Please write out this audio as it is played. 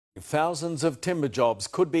Thousands of timber jobs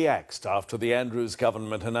could be axed after the Andrews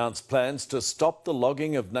government announced plans to stop the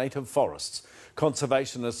logging of native forests.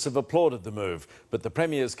 Conservationists have applauded the move, but the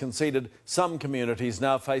Premier's conceded some communities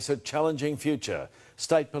now face a challenging future.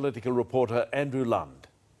 State political reporter Andrew Lund.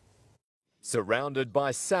 Surrounded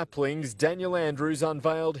by saplings, Daniel Andrews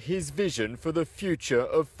unveiled his vision for the future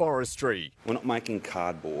of forestry. We're not making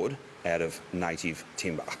cardboard out of native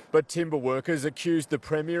timber. But timber workers accused the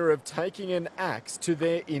Premier of taking an axe to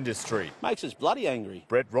their industry. Makes us bloody angry.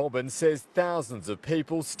 Brett Robbins says thousands of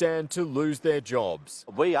people stand to lose their jobs.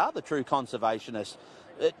 We are the true conservationists.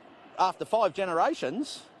 After 5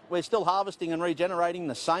 generations, we're still harvesting and regenerating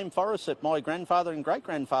the same forests that my grandfather and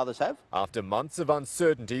great-grandfathers have. After months of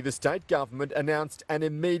uncertainty, the state government announced an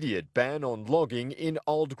immediate ban on logging in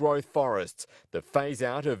old-growth forests, the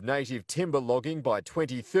phase-out of native timber logging by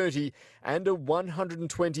 2030 and a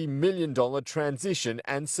 $120 million transition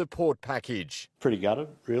and support package. Pretty gutted,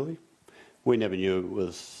 really. We never knew it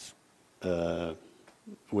was...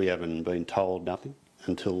 we haven't been told nothing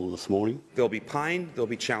until this morning. There'll be pain, there'll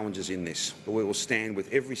be challenges in this, but we will stand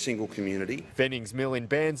with every single community. Fennings Mill in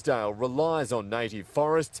Bairnsdale relies on native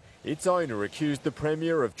forests. Its owner accused the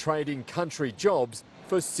Premier of trading country jobs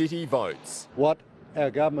for city votes. What our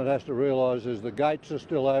government has to realise is the gates are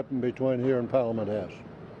still open between here and Parliament House.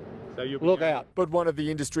 So look out. But one of the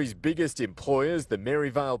industry's biggest employers, the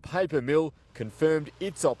Maryvale Paper Mill, confirmed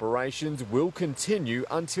its operations will continue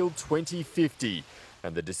until 2050.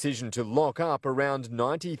 And the decision to lock up around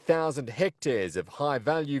 90,000 hectares of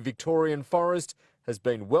high-value Victorian forest has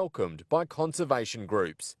been welcomed by conservation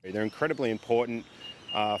groups. They're incredibly important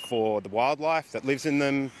for the wildlife that lives in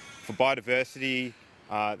them, for biodiversity.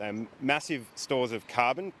 They're massive stores of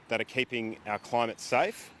carbon that are keeping our climate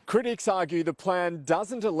safe. Critics argue the plan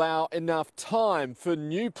doesn't allow enough time for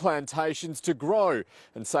new plantations to grow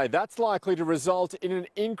and say that's likely to result in an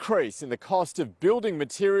increase in the cost of building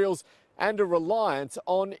materials and a reliance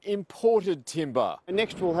on imported timber.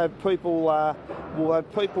 Next we'll have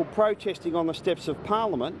people protesting on the steps of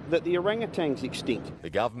Parliament that the orangutan's extinct.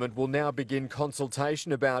 The government will now begin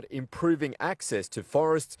consultation about improving access to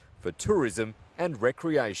forests for tourism and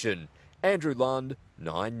recreation. Andrew Lund,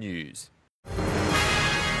 9 News.